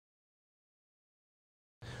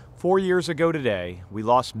4 years ago today, we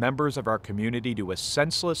lost members of our community to a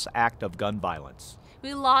senseless act of gun violence.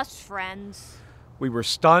 We lost friends. We were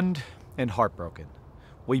stunned and heartbroken.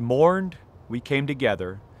 We mourned, we came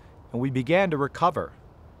together, and we began to recover.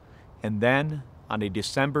 And then, on a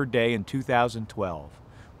December day in 2012,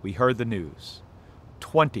 we heard the news.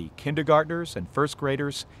 20 kindergartners and first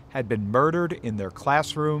graders had been murdered in their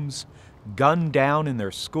classrooms, gunned down in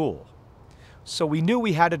their school. So we knew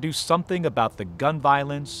we had to do something about the gun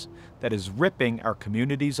violence that is ripping our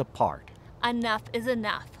communities apart. Enough is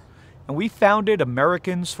enough. And we founded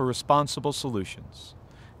Americans for Responsible Solutions.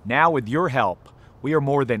 Now, with your help, we are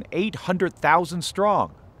more than 800,000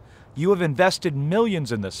 strong. You have invested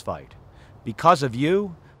millions in this fight. Because of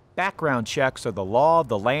you, background checks are the law of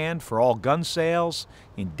the land for all gun sales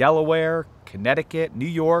in Delaware, Connecticut, New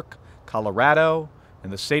York, Colorado,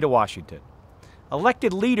 and the state of Washington.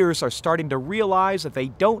 Elected leaders are starting to realize that they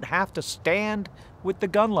don't have to stand with the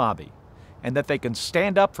gun lobby and that they can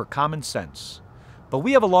stand up for common sense. But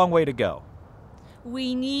we have a long way to go.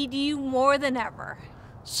 We need you more than ever.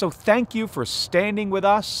 So thank you for standing with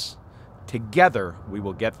us. Together, we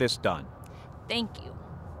will get this done. Thank you.